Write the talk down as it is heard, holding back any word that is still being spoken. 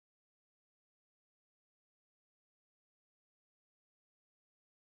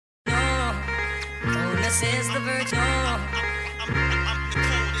Coldness is the virtue. I'm the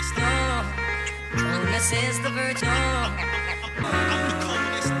coldest. Coldness is the virtue. I'm the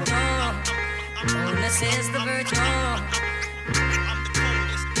coldest. Coldness is the virtue. I'm the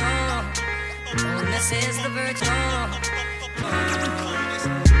coldest. Coldness is the virtue.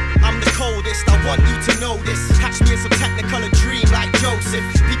 I'm the coldest, I want you to know this. Catch me in some technicolor dream like Joseph.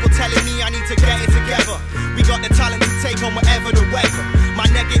 People telling me I need to get it together. We got the talent to take on whatever the weather. My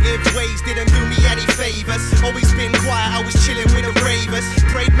negative ways didn't do me any favors. Always been quiet, I was chilling with the ravers.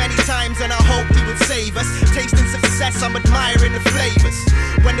 Prayed many times and I hoped he would save us. Tasting success, I'm admiring the flavors.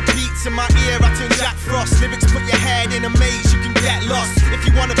 When the beats in my ear, I turn Jack Frost. Lyrics put your head in a maze, you can get lost. If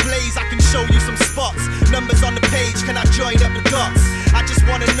you wanna blaze, I can show you some spots. Numbers on the page, can I join up the dots? I just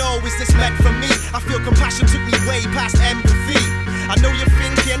wanna know, is this meant for me? I feel compassion took me way past empathy. I know you're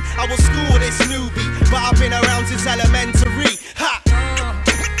thinking, I will school this newbie, but I've been around since elementary. Ha!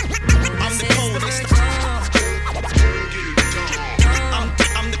 I'm the coldest. I'm the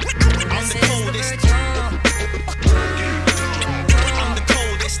coldest. I'm the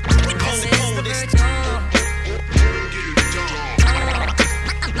coldest. Coldest.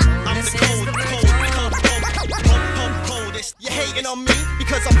 I'm the coldest. You're hating on me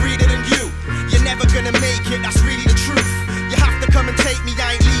because I'm breeder than you. You're never gonna make it, that's really the truth. You have to come and take me,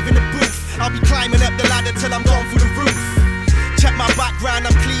 I ain't leaving the booth. I'll be climbing up the ladder till I'm gone through the roof. Check my background,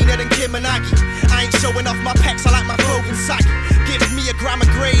 I'm cleaner than Kim and Aggie. I ain't showing off my pecs, I like my clothing saggy. Give me a gram of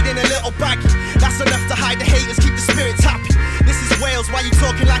grade in a little baggie. That's enough to hide the haters, keep the spirits happy. This is Wales, why you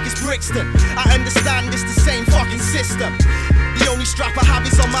talking like it's Brixton? I understand it's the same fucking system. The only strap I have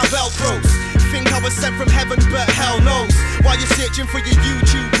is on my Velcros. Think I was sent from heaven, but hell knows. While you're searching for your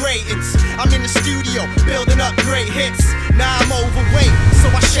YouTube ratings, I'm in the studio, building up great hits. Now I'm overweight, so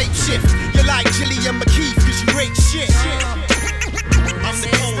I shape shift. You're like Gillian McKeith, cause you rate shit. I'm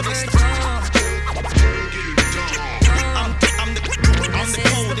the coldest. I'm the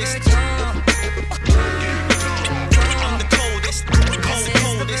coldest. I'm the coldest.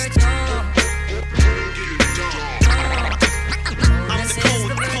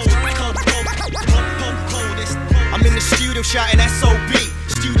 I'm in the studio shouting SOB.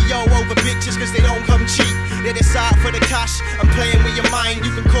 Studio over bitches cause they don't come cheap. They decide for the cash, I'm playing with your mind.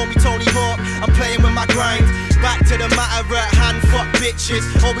 You can call me Tony Hawk, I'm playing with my grind. Back to the matter at hand, fuck bitches.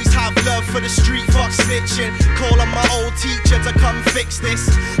 Always have love for the street, fuck snitching. Call on my old teacher to come fix this.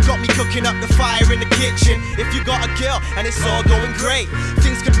 Got me cooking up the fire in the kitchen. If you got a girl and it's all going great,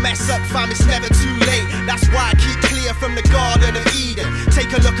 things could mess up fam, it's never too late. That's why I keep clear from the Garden of Eden. Take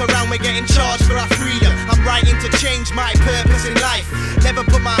a look around, we're getting charged for our freedom. I'm writing to change my purpose in life. Never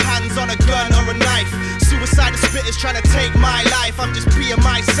put my hands on a gun or a knife. Suicidal spitters trying to take my life. I'm just being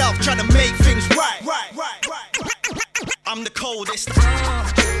myself, trying to make things right. I'm the coldest.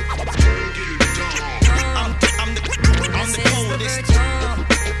 I'm the coldest.